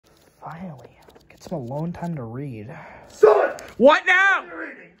Finally. Get some alone time to read. Son! What now? What are you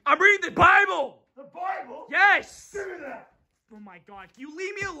reading? I'm reading the Bible. The Bible? Yes. Give me that. Oh my God. Can you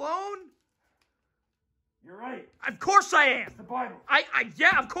leave me alone? You're right. Of course I am. It's the Bible.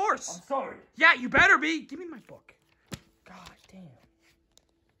 Yeah, of course. I'm sorry. Yeah, you better be. Give me my book. God damn.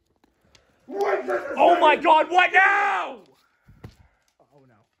 What does this Oh my say? God, what now? Oh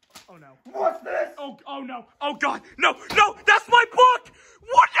no. Oh no. What's this? Oh no. Oh God. No, that's my book.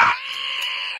 What?